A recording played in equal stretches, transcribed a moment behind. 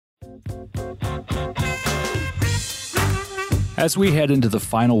As we head into the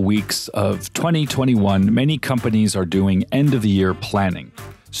final weeks of 2021, many companies are doing end-of-the-year planning.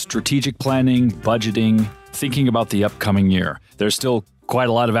 Strategic planning, budgeting, thinking about the upcoming year. There's still quite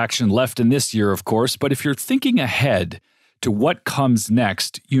a lot of action left in this year, of course, but if you're thinking ahead to what comes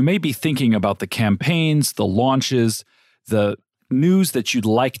next, you may be thinking about the campaigns, the launches, the news that you'd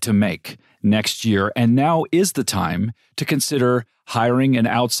like to make next year. And now is the time to consider hiring an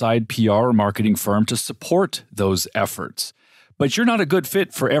outside PR or marketing firm to support those efforts. But you're not a good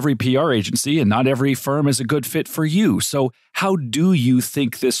fit for every PR agency, and not every firm is a good fit for you. So how do you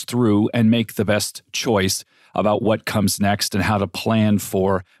think this through and make the best choice about what comes next and how to plan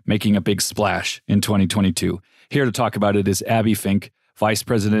for making a big splash in 2022? Here to talk about it is Abby Fink, Vice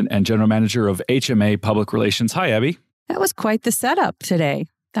President and General Manager of HMA Public Relations. Hi, Abby. That was quite the setup today.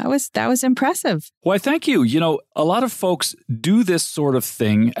 That was impressive. Why, thank you. You know, a lot of folks do this sort of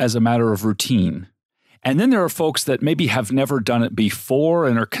thing as a matter of routine. And then there are folks that maybe have never done it before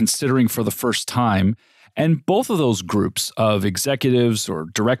and are considering for the first time. And both of those groups of executives or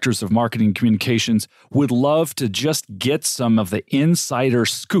directors of marketing communications would love to just get some of the insider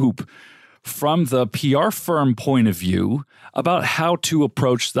scoop from the PR firm point of view about how to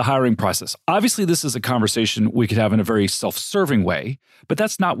approach the hiring process. Obviously, this is a conversation we could have in a very self-serving way, but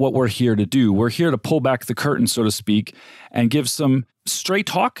that's not what we're here to do. We're here to pull back the curtain, so to speak, and give some straight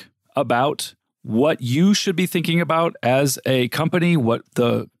talk about what you should be thinking about as a company, what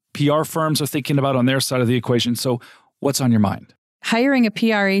the PR firms are thinking about on their side of the equation. So what's on your mind? Hiring a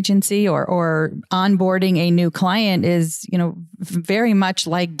PR agency or onboarding a new client is, very much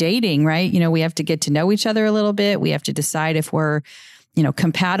like dating, right? We have to get to know each other a little bit. We have to decide if we're,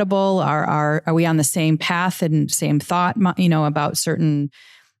 compatible. Are we on the same path and same thought, about certain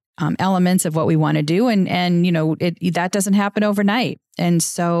elements of what we want to do. And that doesn't happen overnight. And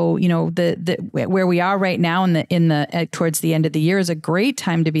so, where we are right now towards the end of the year is a great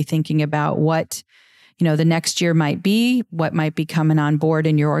time to be thinking about what, the next year might be, what might be coming on board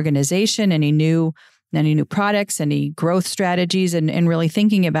in your organization, any new products, any growth strategies, and really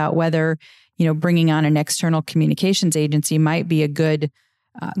thinking about whether, bringing on an external communications agency might be a good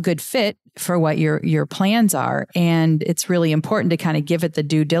fit for what your plans are. And it's really important to kind of give it the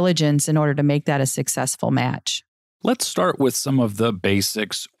due diligence in order to make that a successful match. Let's start with some of the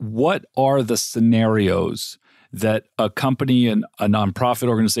basics. What are the scenarios that a company, a nonprofit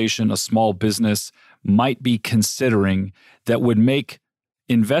organization, a small business might be considering that would make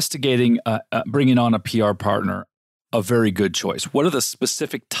investigating bringing on a PR partner a very good choice? What are the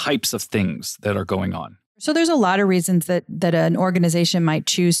specific types of things that are going on? So there's a lot of reasons that an organization might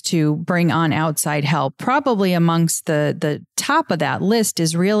choose to bring on outside help. Probably amongst the top of that list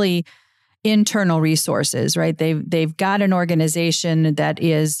is really internal resources, right? They've got an organization that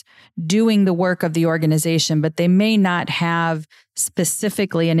is doing the work of the organization, but they may not have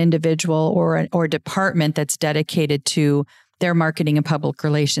specifically an individual or department that's dedicated to their marketing and public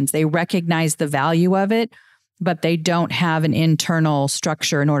relations. They recognize the value of it, but they don't have an internal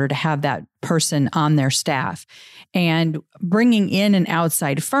structure in order to have that person on their staff. And bringing in an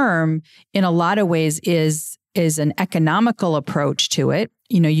outside firm in a lot of ways is an economical approach to it.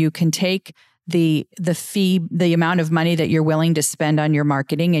 You can take the fee, the amount of money that you're willing to spend on your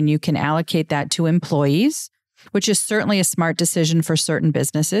marketing, and you can allocate that to employees, which is certainly a smart decision for certain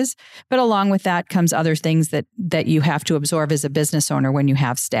businesses. But along with that comes other things that you have to absorb as a business owner when you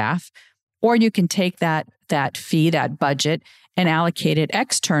have staff. Or you can take that fee, that budget, and allocate it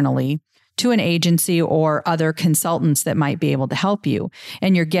externally to an agency or other consultants that might be able to help you.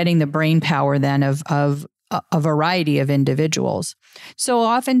 And you're getting the brain power then of a variety of individuals. So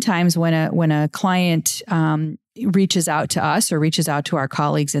oftentimes when a client reaches out to us or reaches out to our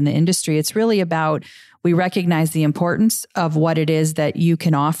colleagues in the industry, it's really about, we recognize the importance of what it is that you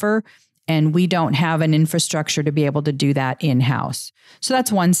can offer, and we don't have an infrastructure to be able to do that in-house. So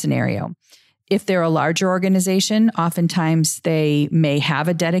that's one scenario. If they're a larger organization, oftentimes they may have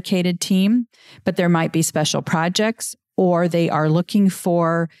a dedicated team, but there might be special projects, or they are looking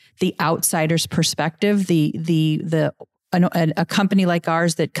for the outsider's perspective, a company like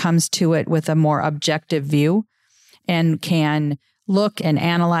ours that comes to it with a more objective view and can look and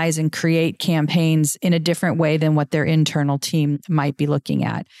analyze and create campaigns in a different way than what their internal team might be looking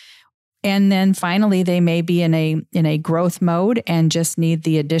at. And then finally, they may be in a growth mode and just need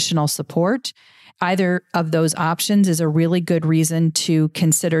the additional support. Either of those options is a really good reason to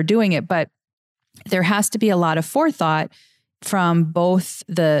consider doing it. But there has to be a lot of forethought from both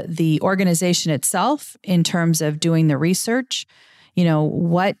the organization itself in terms of doing the research.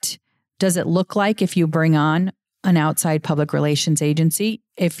 What does it look like if you bring on an outside public relations agency.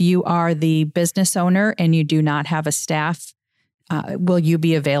 If you are the business owner and you do not have a staff, will you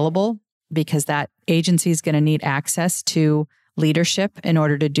be available? Because that agency is going to need access to leadership in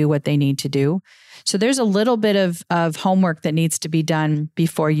order to do what they need to do. So there's a little bit of homework that needs to be done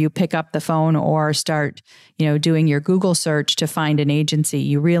before you pick up the phone or start, doing your Google search to find an agency.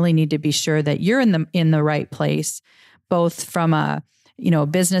 You really need to be sure that you're in the right place, both from a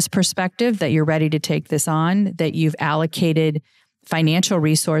business perspective, that you're ready to take this on, that you've allocated financial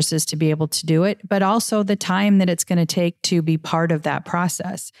resources to be able to do it, but also the time that it's going to take to be part of that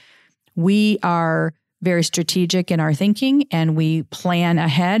process. We are very strategic in our thinking, and we plan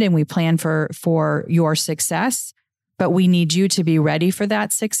ahead, and we plan for your success, but we need you to be ready for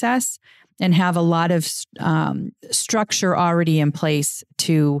that success and have a lot of structure already in place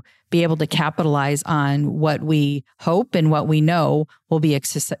to be able to capitalize on what we hope and what we know will be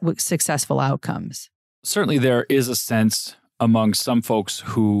successful outcomes. Certainly there is a sense among some folks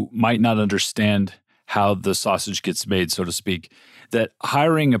who might not understand how the sausage gets made, so to speak, that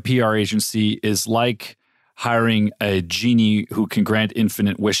hiring a PR agency is like hiring a genie who can grant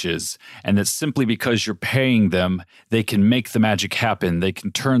infinite wishes, and that simply because you're paying them, they can make the magic happen. They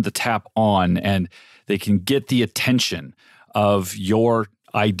can turn the tap on, and they can get the attention of your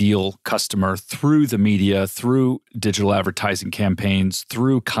ideal customer through the media, through digital advertising campaigns,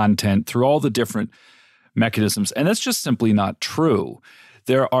 through content, through all the different mechanisms. And that's just simply not true.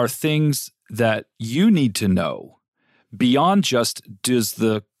 There are things that you need to know beyond just, does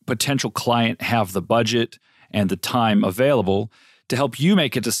the potential client have the budget and the time available to help you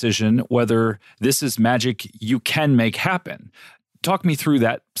make a decision whether this is magic you can make happen. Talk me through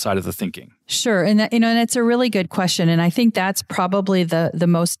that side of the thinking. Sure. And and it's a really good question. And I think that's probably the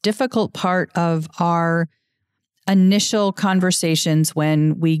most difficult part of our initial conversations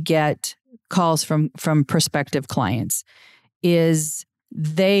when we get calls from prospective clients, is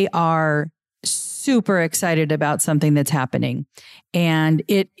they are super excited about something that's happening. And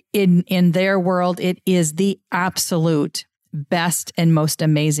in their world, it is the absolute best and most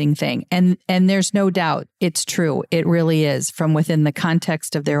amazing thing. And there's no doubt it's true. It really is, from within the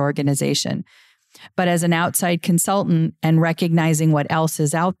context of their organization. But as an outside consultant and recognizing what else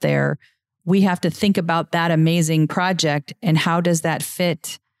is out there, we have to think about that amazing project and how does that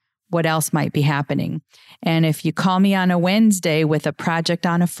fit what else might be happening. And if you call me on a Wednesday with a project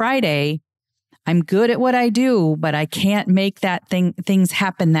on a Friday, I'm good at what I do, but I can't make things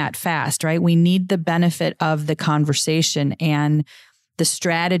happen that fast, right? We need the benefit of the conversation and the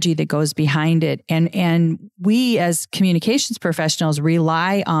strategy that goes behind it. And we as communications professionals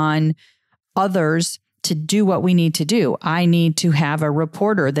rely on others to do what we need to do. I need to have a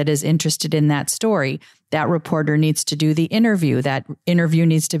reporter that is interested in that story. That reporter needs to do the interview. That interview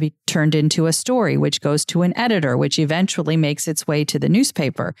needs to be turned into a story, which goes to an editor, which eventually makes its way to the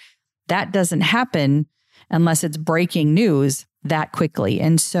newspaper. That doesn't happen unless it's breaking news that quickly.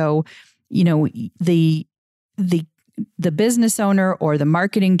 And so, the business owner or the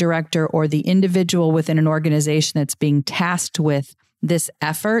marketing director or the individual within an organization that's being tasked with this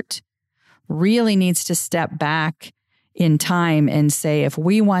effort really needs to step back in time and say, if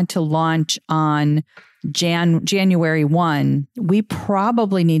we want to launch on January 1, we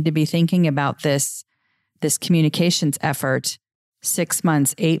probably need to be thinking about this communications effort 6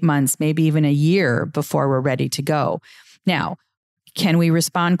 months, 8 months, maybe even a year before we're ready to go. Now, can we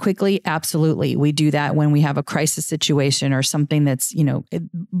respond quickly? Absolutely. We do that when we have a crisis situation or something that's,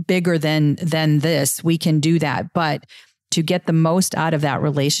 bigger than this. We can do that. But to get the most out of that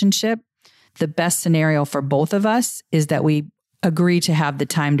relationship, the best scenario for both of us is that we agree to have the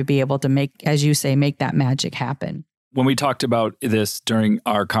time to be able to make, as you say, make that magic happen. When we talked about this during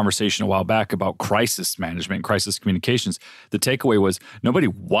our conversation a while back about crisis management, crisis communications, the takeaway was nobody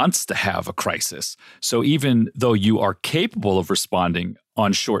wants to have a crisis. So even though you are capable of responding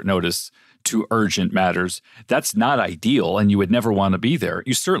on short notice to urgent matters, that's not ideal, and you would never want to be there.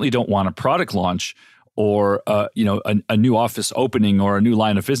 You certainly don't want a product launch or a new office opening or a new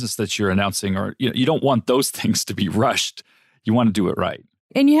line of business that you're announcing, or you don't want those things to be rushed. You want to do it right.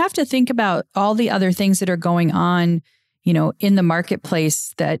 And you have to think about all the other things that are going on, in the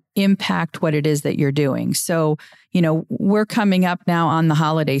marketplace that impact what it is that you're doing. So, we're coming up now on the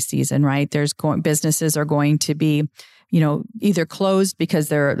holiday season, right? Businesses are going to be, either closed because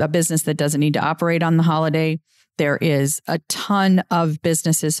they're a business that doesn't need to operate on the holiday. There is a ton of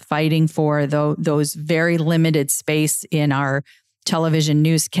businesses fighting for those very limited space in our television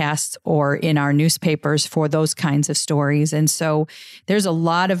newscasts or in our newspapers for those kinds of stories. And so there's a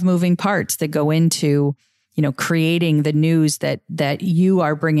lot of moving parts that go into, creating the news that you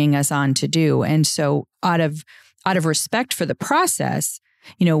are bringing us on to do. And so out of out of respect for the process,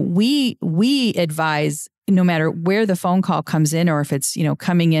 we advise, no matter where the phone call comes in, or if it's,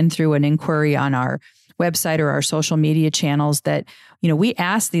 coming in through an inquiry on our website or our social media channels, that, we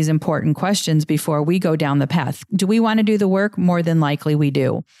ask these important questions before we go down the path. Do we want to do the work? More than likely we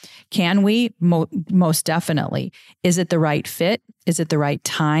do. Can we? Most definitely. Is it the right fit? Is it the right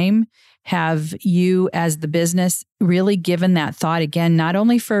time? Have you, as the business, really given that thought, again, not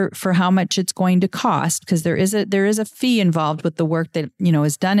only for how much it's going to cost, because there is a fee involved with the work that,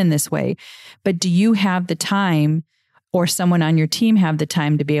 is done in this way, but do you have the time, or someone on your team have the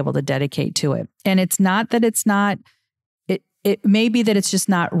time to be able to dedicate to it? And it's not that it's not, it may be that it's just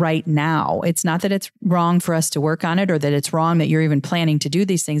not right now. It's not that it's wrong for us to work on it, or that it's wrong that you're even planning to do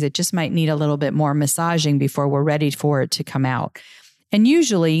these things. It just might need a little bit more massaging before we're ready for it to come out. And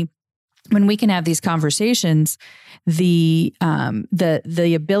usually, when we can have these conversations, the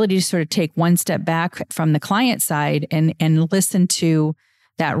ability to sort of take one step back from the client side and listen to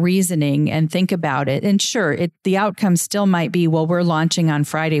that reasoning and think about it. And sure, the outcome still might be, well, we're launching on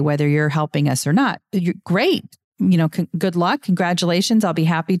Friday, whether you're helping us or not. Great. Good luck. Congratulations. I'll be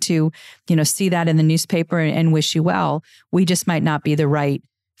happy to, see that in the newspaper and wish you well. We just might not be the right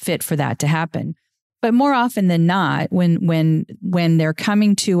fit for that to happen. But more often than not, when they're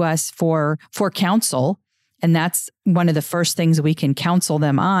coming to us for counsel, and that's one of the first things we can counsel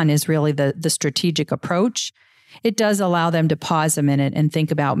them on, is really the strategic approach. It does allow them to pause a minute and think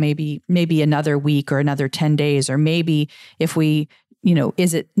about maybe another week or another 10 days, or maybe if we,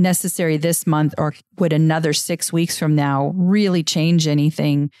 is it necessary this month, or would another 6 weeks from now really change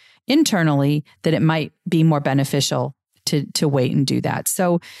anything internally that it might be more beneficial to wait and do that.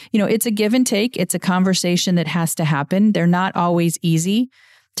 So, it's a give and take. It's a conversation that has to happen. They're not always easy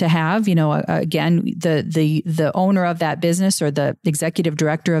to have. Again, the owner of that business, or the executive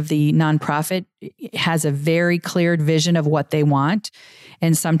director of the nonprofit, has a very clear vision of what they want.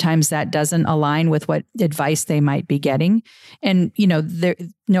 And sometimes that doesn't align with what advice they might be getting. And, there,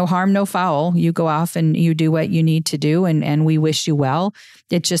 no harm, no foul. You go off and you do what you need to do, and we wish you well.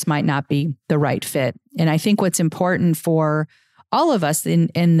 It just might not be the right fit. And I think what's important for all of us in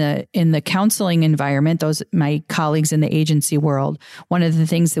the counseling environment, those my colleagues in the agency world, one of the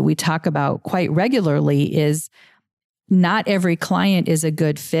things that we talk about quite regularly is not every client is a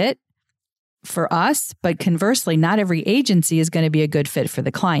good fit for us, but conversely, not every agency is going to be a good fit for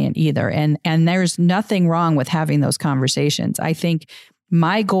the client either. And there's nothing wrong with having those conversations. I think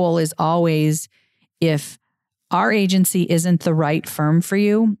my goal is always, if our agency isn't the right firm for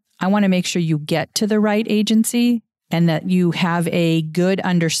you, I want to make sure you get to the right agency, and that you have a good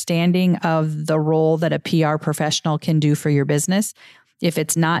understanding of the role that a PR professional can do for your business. If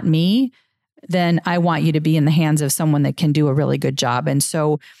it's not me, then I want you to be in the hands of someone that can do a really good job. And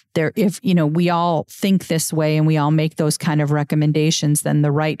so if we all think this way and we all make those kind of recommendations, then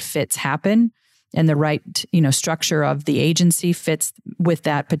the right fits happen, and the right, structure of the agency fits with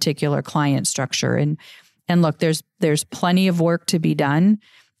that particular client structure. And look, there's plenty of work to be done.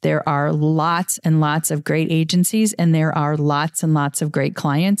 There are lots and lots of great agencies, and there are lots and lots of great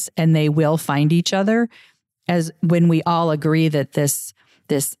clients, and they will find each other, as when we all agree that this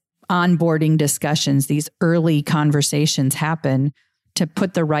onboarding discussions, these early conversations happen to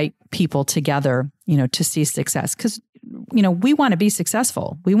put the right people together, to see success. Because, we want to be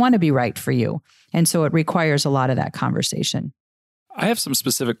successful. We want to be right for you. And so it requires a lot of that conversation. I have some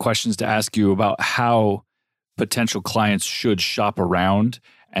specific questions to ask you about how potential clients should shop around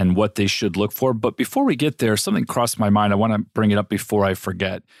and what they should look for. But before we get there, something crossed my mind. I want to bring it up before I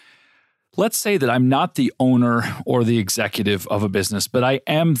forget. Let's say that I'm not the owner or the executive of a business, but I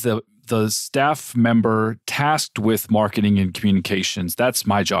am the staff member tasked with marketing and communications. That's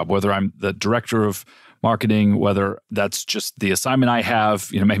my job, whether I'm the director of marketing, whether that's just the assignment I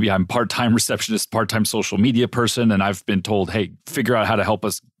have. Maybe I'm part-time receptionist, part-time social media person, and I've been told, hey, figure out how to help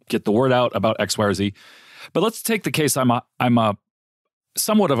us get the word out about X, Y, or Z. But let's take the case I'm a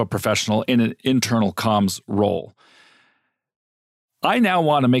somewhat of a professional in an internal comms role. I now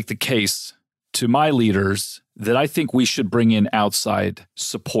want to make the case to my leaders that I think we should bring in outside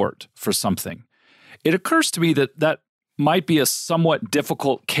support for something. It occurs to me that might be a somewhat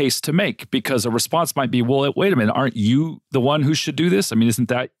difficult case to make, because a response might be, well, wait a minute, aren't you the one who should do this? I mean, isn't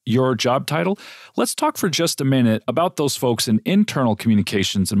that your job title? Let's talk for just a minute about those folks in internal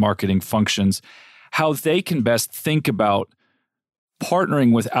communications and marketing functions, how they can best think about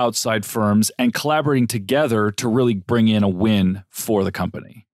partnering with outside firms and collaborating together to really bring in a win for the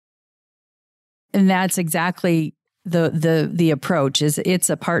company. And that's exactly the approach. It's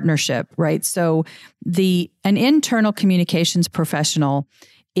a partnership, right? So an internal communications professional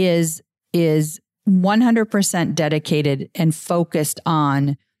is 100% dedicated and focused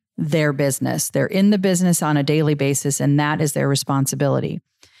on their business. They're in the business on a daily basis, and that is their responsibility.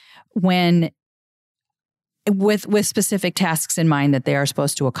 With specific tasks in mind that they are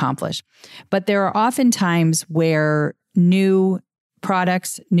supposed to accomplish. But there are often times where new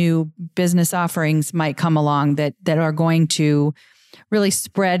products, new business offerings might come along that are going to really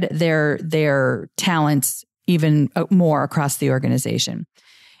spread their talents even more across the organization.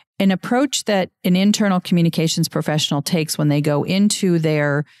 An approach that an internal communications professional takes when they go into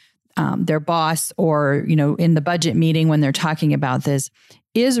their boss or, in the budget meeting when they're talking about this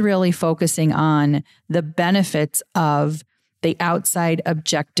is really focusing on the benefits of the outside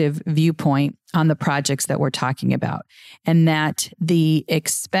objective viewpoint on the projects that we're talking about, and that the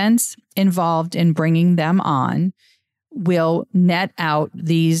expense involved in bringing them on will net out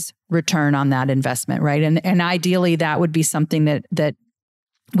these return on that investment, right? And ideally, that would be something that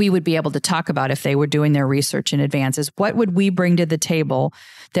we would be able to talk about if they were doing their research in advance, is what would we bring to the table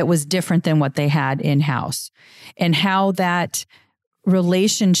that was different than what they had in-house, and how that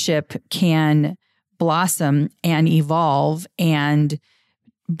relationship can blossom and evolve and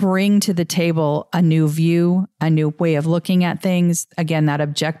bring to the table a new view, a new way of looking at things. Again, that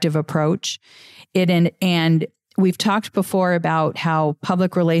objective approach. And we've talked before about how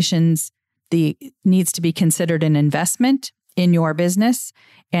public relations needs to be considered an investment in your business.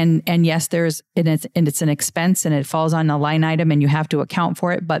 And yes, it's an expense and it falls on a line item and you have to account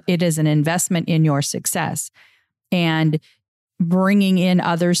for it, but it is an investment in your success. And bringing in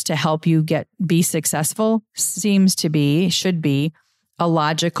others to help you be successful should be a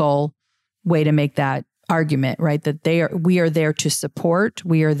logical way to make that argument, right? That we are there to support,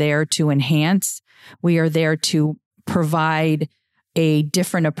 we are there to enhance, we are there to provide a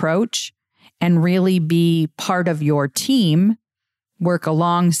different approach and really be part of your team, work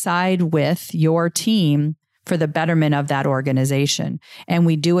alongside with your team for the betterment of that organization. And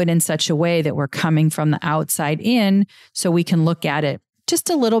we do it in such a way that we're coming from the outside in, so we can look at it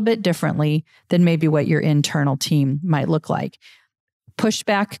just a little bit differently than maybe what your internal team might look like.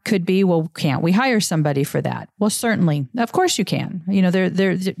 Pushback could be, well, can't we hire somebody for that? Well, certainly. Of course you can.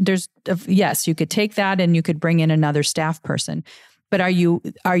 Yes, you could take that and you could bring in another staff person. But are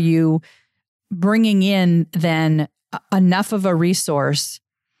you bringing in then enough of a resource,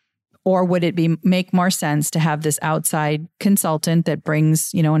 or would it make more sense to have this outside consultant that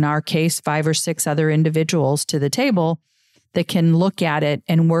brings, in our case, 5 or 6 other individuals to the table that can look at it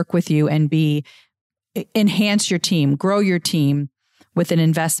and work with you and enhance your team, grow your team with an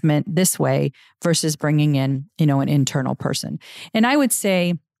investment this way versus bringing in, an internal person. And I would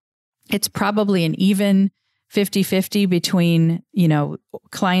say it's probably an even 50-50 between,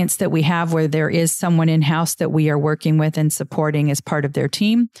 clients that we have where there is someone in-house that we are working with and supporting as part of their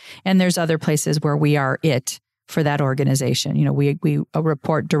team. And there's other places where we are it for that organization. We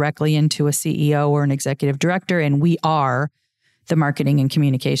report directly into a CEO or an executive director, and we are the marketing and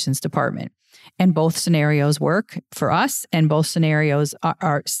communications department. And both scenarios work for us, and both scenarios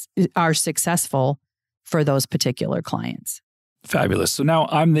are successful for those particular clients. Fabulous. So now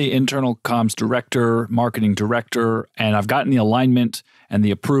I'm the internal comms director, marketing director, and I've gotten the alignment and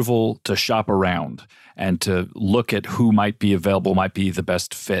the approval to shop around and to look at who might be available, might be the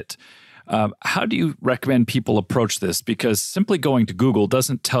best fit. How do you recommend people approach this? Because simply going to Google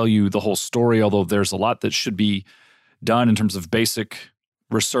doesn't tell you the whole story, although there's a lot that should be done in terms of basic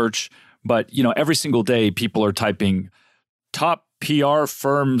research. But, every single day people are typing top PR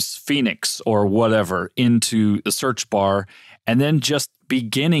firms Phoenix or whatever into the search bar, and then just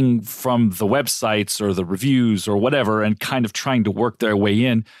beginning from the websites or the reviews or whatever and kind of trying to work their way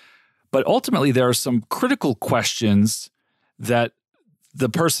in. But ultimately, there are some critical questions that the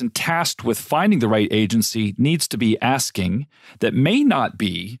person tasked with finding the right agency needs to be asking that may not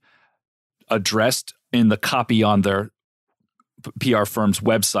be addressed in the copy on their PR firm's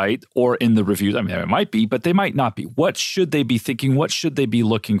website or in the reviews. I mean, it might be, but they might not be. What should they be thinking? What should they be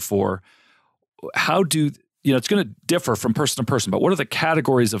looking for? It's going to differ from person to person, but what are the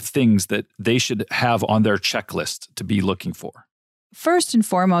categories of things that they should have on their checklist to be looking for? First and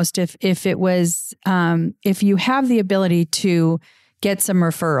foremost, if you have the ability to get some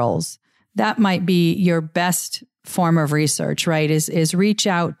referrals, that might be your best form of research, right? Is reach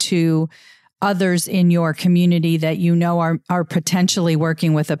out to others in your community that are potentially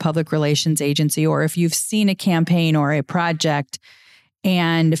working with a public relations agency, or if you've seen a campaign or a project,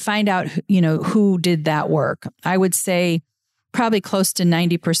 and find out, who did that work. I would say probably close to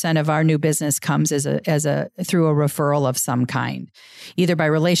 90% of our new business comes through a referral of some kind, either by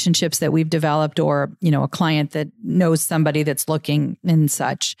relationships that we've developed or, a client that knows somebody that's looking and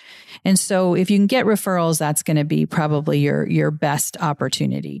such. And so if you can get referrals, that's going to be probably your best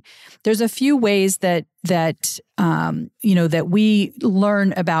opportunity. There's a few ways that we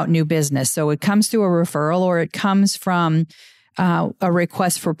learn about new business. So it comes through a referral or it comes from a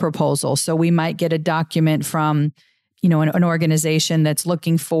request for proposal. So we might get a document from an organization that's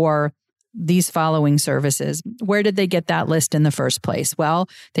looking for these following services. Where did they get that list in the first place? Well,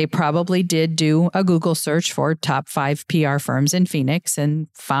 they probably did do a Google search for top 5 PR firms in Phoenix and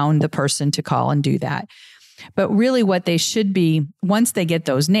found the person to call and do that. But really what they should be, once they get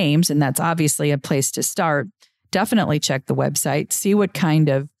those names, and that's obviously a place to start, definitely check the website, see what kind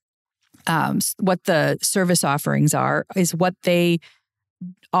of, what the service offerings are, is what they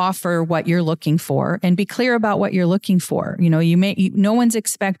offer, what you're looking for, and be clear about what you're looking for. No one's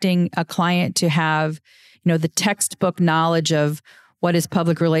expecting a client to have, the textbook knowledge of what is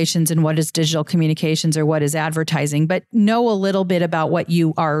public relations and what is digital communications or what is advertising, but know a little bit about what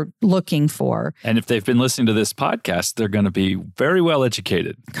you are looking for. And if they've been listening to this podcast, they're going to be very well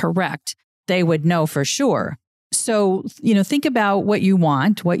educated. Correct. They would know for sure. So, think about what you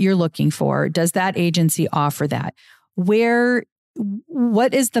want, what you're looking for. Does that agency offer that?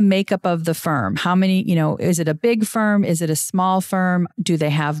 What is the makeup of the firm? How many, is it a big firm? Is it a small firm? Do they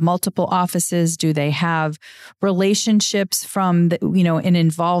have multiple offices? Do they have relationships from, an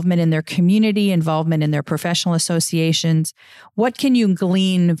involvement in their community, involvement in their professional associations? What can you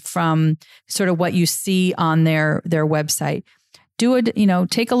glean from sort of what you see on their website?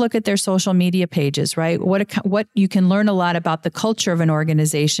 Take a look at their social media pages, right? What you can learn a lot about the culture of an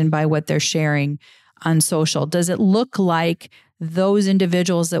organization by what they're sharing on social. Does it look like those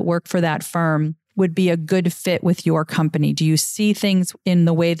individuals that work for that firm would be a good fit with your company? Do you see things in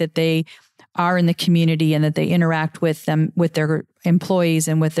the way that they are in the community and that they interact with them, with their employees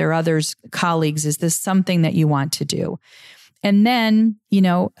and with their colleagues? Is this something that you want to do? And then,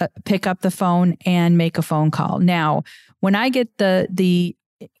 pick up the phone and make a phone call. Now, when I get the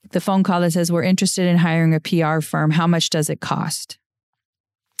phone call that says we're interested in hiring a PR firm, how much does it cost?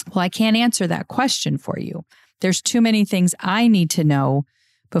 Well, I can't answer that question for you. There's too many things I need to know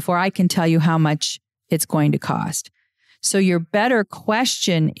before I can tell you how much it's going to cost. So your better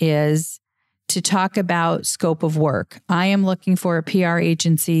question is to talk about scope of work. I am looking for a PR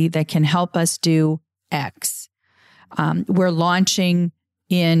agency that can help us do X. We're launching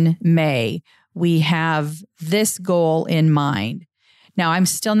in May. We have this goal in mind. Now, I'm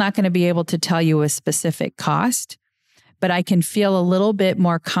still not going to be able to tell you a specific cost, but I can feel a little bit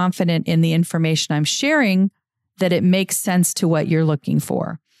more confident in the information I'm sharing that it makes sense to what you're looking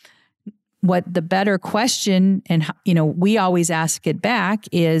for. What the better question, and we always ask it back,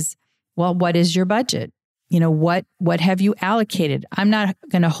 is, well, what is your budget? What have you allocated? I'm not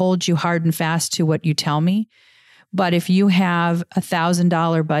going to hold you hard and fast to what you tell me, but if you have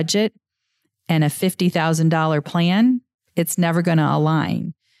 $1,000 budget and a $50,000 plan, it's never going to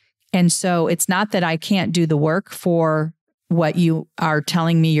align. And so it's not that I can't do the work for what you are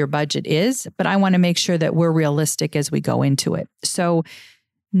telling me your budget is, but I want to make sure that we're realistic as we go into it. So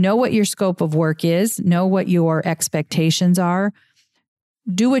know what your scope of work is, know what your expectations are,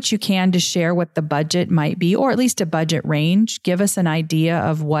 do what you can to share what the budget might be, or at least a budget range. Give us an idea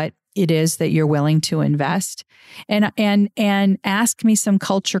of what it is that you're willing to invest, and ask me some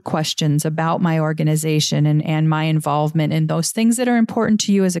culture questions about my organization and my involvement and those things that are important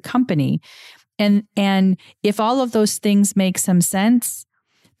to you as a company. And if all of those things make some sense,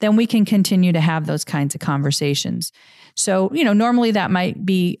 then we can continue to have those kinds of conversations. So, normally that might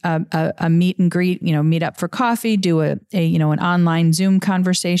be a meet and greet, meet up for coffee, do an online Zoom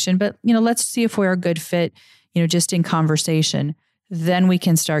conversation. But, let's see if we're a good fit, just in conversation. Then we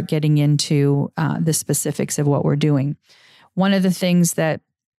can start getting into the specifics of what we're doing. One of the things that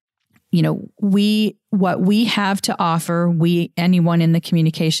what we have to offer, anyone in the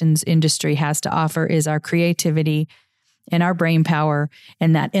communications industry has to offer, is our creativity and our brain power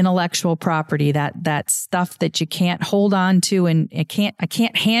and that intellectual property, that stuff that you can't hold on to, and I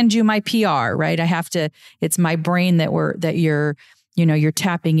can't hand you my PR, right? It's my brain that you're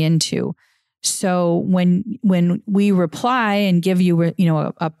tapping into. So when we reply and give you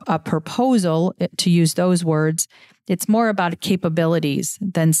a proposal, to use those words, it's more about capabilities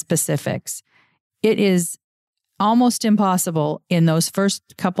than specifics. It is almost impossible in those first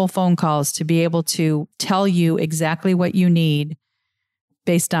couple phone calls to be able to tell you exactly what you need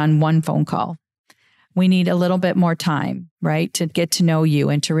based on one phone call. we need a little bit more time, right, to get to know you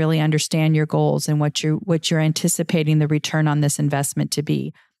and to really understand your goals and what you're anticipating the return on this investment to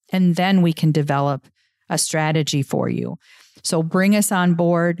be. And then we can develop a strategy for you. So bring us on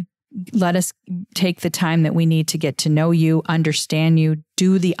board. Let us take the time that we need to get to know you, understand you,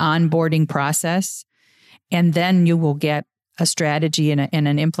 do the onboarding process, and then you will get a strategy and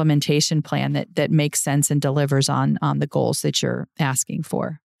an implementation plan that makes sense and delivers on the goals that you're asking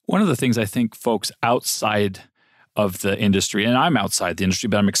for. One of the things I think folks outside of the industry, and I'm outside the industry,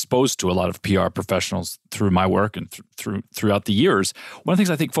 but I'm exposed to a lot of PR professionals through my work and throughout the years. One of the things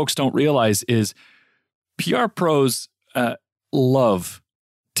I think folks don't realize is PR pros love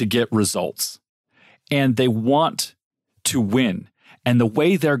to get results, and they want to win. And the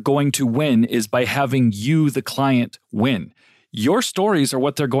way they're going to win is by having you, the client, win. Your stories are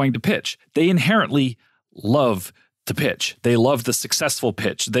what they're going to pitch. They inherently love the pitch. They love the successful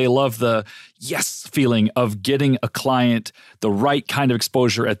pitch. They love the yes feeling of getting a client the right kind of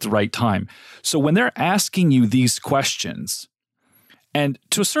exposure at the right time. So when they're asking you these questions, and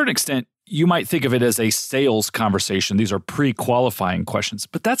to a certain extent, you might think of it as a sales conversation. These are pre-qualifying questions,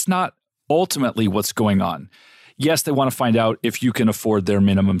 but that's not ultimately what's going on. Yes, they want to find out if you can afford their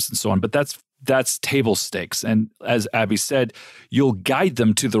minimums and so on, but that's table stakes. And as Abby said, you'll guide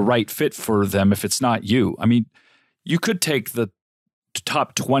them to the right fit for them if it's not you. I mean, you could take the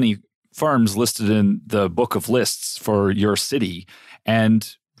top 20 firms listed in the book of lists for your city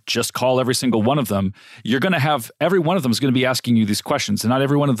and just call every single one of them. You're going to have, every one of them is going to be asking you these questions, and not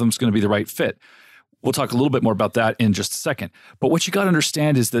every one of them is going to be the right fit. We'll talk a little bit more about that in just a second. But what you got to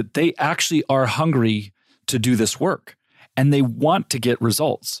understand is that they actually are hungry to do this work, and they want to get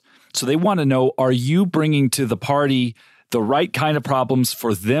results. So they want to know, are you bringing to the party the right kind of problems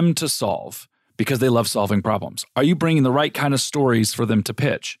for them to solve because they love solving problems? Are you bringing the right kind of stories for them to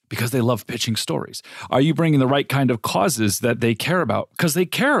pitch because they love pitching stories? Are you bringing the right kind of causes that they care about because they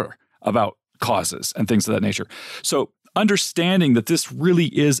care about causes and things of that nature? So understanding that this really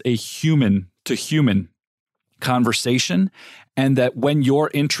is a human-to-human conversation, and that when your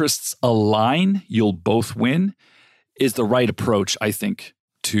interests align, you'll both win, is the right approach, I think,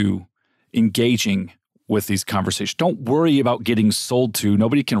 to engaging with these conversations. Don't worry about getting sold to.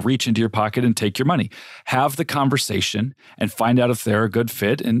 Nobody can reach into your pocket and take your money. Have the conversation and find out if they're a good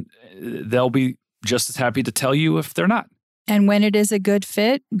fit, and they'll be just as happy to tell you if they're not. And when it is a good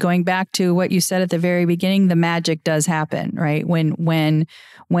fit, going back to what you said at the very beginning, the magic does happen, right? When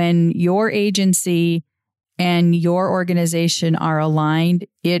your agency and your organization are aligned,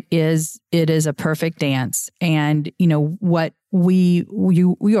 it is a perfect dance. And you know what,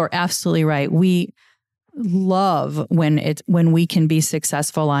 you are absolutely right. We love when we can be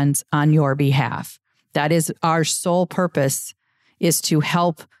successful on your behalf. That is our sole purpose, is to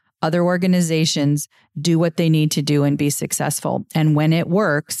help other organizations do what they need to do and be successful. And when it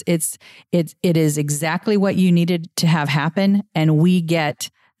works, it is exactly what you needed to have happen, and we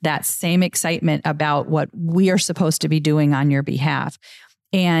get that same excitement about what we are supposed to be doing on your behalf.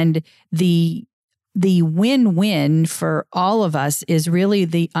 And the win-win for all of us is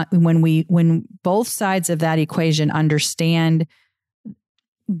really when both sides of that equation understand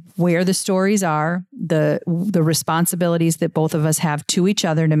where the stories are, the responsibilities that both of us have to each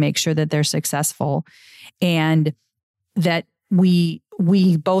other to make sure that they're successful, and that we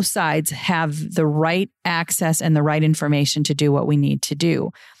both sides have the right access and the right information to do what we need to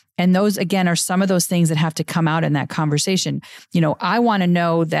do. And those, again, are some of those things that have to come out in that conversation. You know, I want to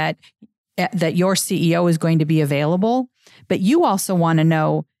know that your CEO is going to be available, but you also want to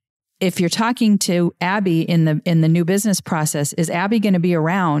know, if you're talking to Abby in the new business process, is Abby going to be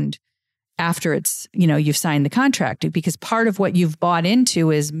around after it's, you've signed the contract? Because part of what you've bought into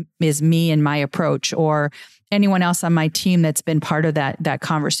is me and my approach, or anyone else on my team that's been part of that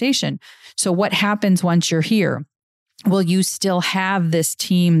conversation. So what happens once you're here? Will you still have this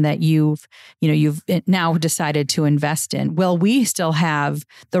team that you've now decided to invest in? Will we still have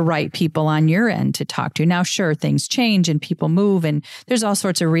the right people on your end to talk to? Now, sure, things change and people move, and there's all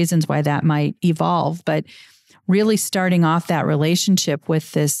sorts of reasons why that might evolve. But really starting off that relationship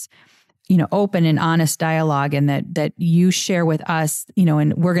with this, open and honest dialogue, and that you share with us,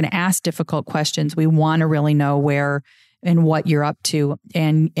 and we're going to ask difficult questions. We want to really know where and what you're up to.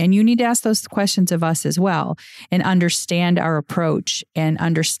 And you need to ask those questions of us as well, and understand our approach and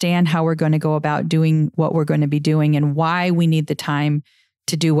understand how we're going to go about doing what we're going to be doing and why we need the time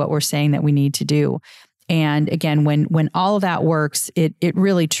to do what we're saying that we need to do. And again, when all of that works, it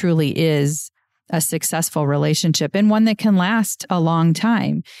really truly is a successful relationship, and one that can last a long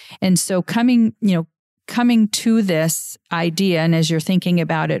time. And so coming to this idea, and as you're thinking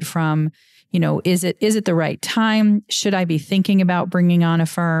about it from Is it the right time? Should I be thinking about bringing on a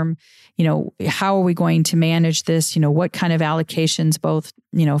firm? How are we going to manage this? What kind of allocations, both,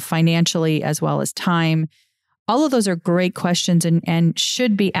 financially as well as time? All of those are great questions and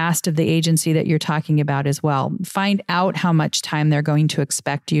should be asked of the agency that you're talking about as well. Find out how much time they're going to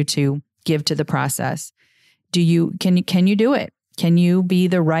expect you to give to the process. Can you do it? Can you be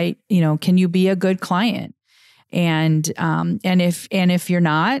the right, can you be a good client? And if you're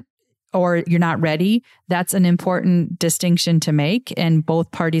not, or you're not ready, that's an important distinction to make. And both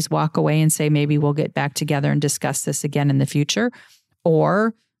parties walk away and say, maybe we'll get back together and discuss this again in the future,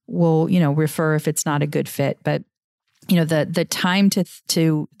 or we'll, refer if it's not a good fit. But, the time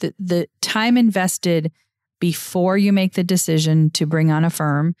the time invested before you make the decision to bring on a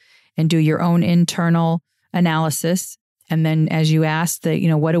firm and do your own internal analysis. And then as you ask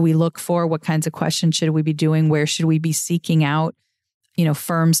what do we look for? What kinds of questions should we be doing? Where should we be seeking out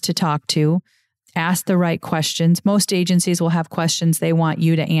firms to talk to? Ask the right questions. Most agencies will have questions they want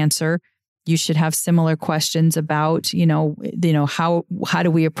you to answer. You should have similar questions about, how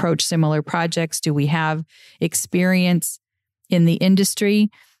do we approach similar projects? Do we have experience in the industry?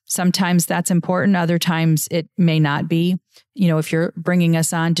 Sometimes that's important. Other times it may not be. If you're bringing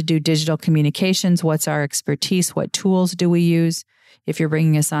us on to do digital communications, what's our expertise? What tools do we use? If you're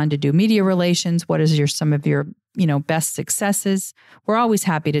bringing us on to do media relations, what is some of your best successes? We're always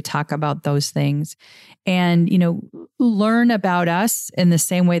happy to talk about those things and, learn about us in the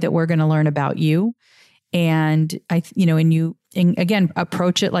same way that we're going to learn about you. And again,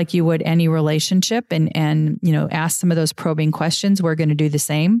 approach it like you would any relationship and ask some of those probing questions. We're going to do the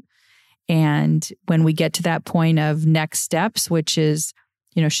same. And when we get to that point of next steps, which is,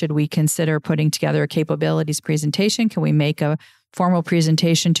 should we consider putting together a capabilities presentation? Can we make a formal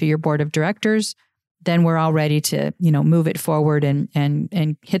presentation to your board of directors? Then we're all ready to, move it forward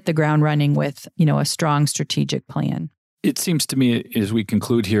and hit the ground running with, a strong strategic plan. It seems to me as we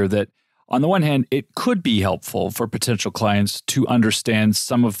conclude here that on the one hand, it could be helpful for potential clients to understand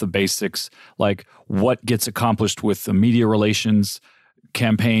some of the basics, like what gets accomplished with the media relations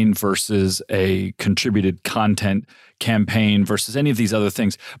campaign versus a contributed content campaign versus any of these other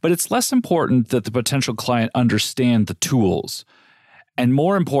things. But it's less important that the potential client understand the tools, and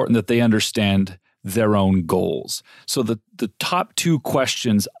more important that they understand their own goals. So the top two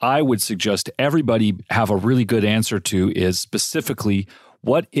questions I would suggest everybody have a really good answer to is specifically,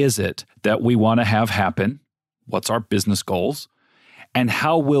 what is it that we want to have happen? What's our business goals? And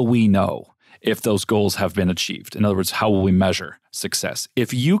how will we know if those goals have been achieved? In other words, how will we measure success?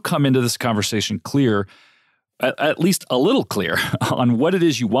 If you come into this conversation clear, at least a little clear on what it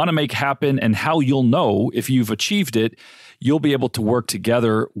is you want to make happen and how you'll know if you've achieved it, you'll be able to work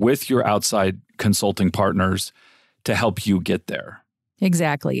together with your outside consulting partners to help you get there.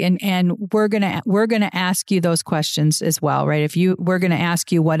 Exactly. And we're going to ask you those questions as well, right? We're going to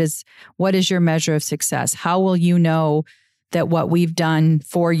ask you what is your measure of success? How will you know that what we've done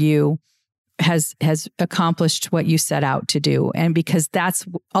for you has accomplished what you set out to do? And because that's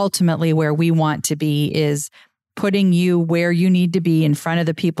ultimately where we want to be, is putting you where you need to be in front of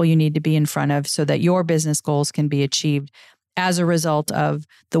the people you need to be in front of so that your business goals can be achieved as a result of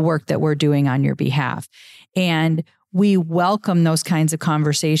the work that we're doing on your behalf. And we welcome those kinds of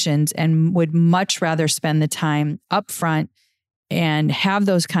conversations and would much rather spend the time upfront and have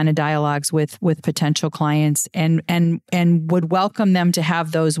those kind of dialogues with potential clients and would welcome them to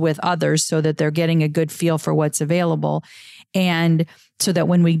have those with others so that they're getting a good feel for what's available. And so that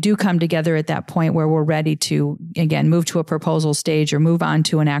when we do come together at that point where we're ready to, again, move to a proposal stage or move on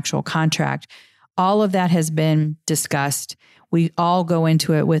to an actual contract, all of that has been discussed. We all go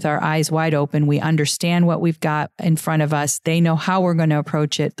into it with our eyes wide open. We understand what we've got in front of us. They know how we're going to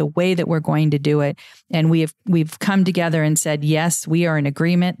approach it, the way that we're going to do it. And we've come together and said, yes, we are in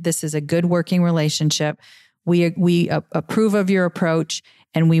agreement. This is a good working relationship. We approve of your approach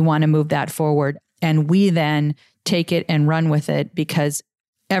and we want to move that forward. And we then take it and run with it because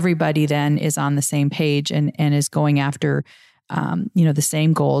everybody then is on the same page and is going after the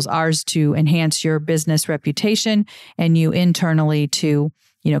same goals, ours to enhance your business reputation and you internally to,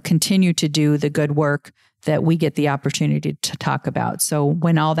 continue to do the good work that we get the opportunity to talk about. So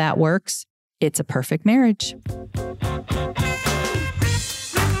when all that works, it's a perfect marriage.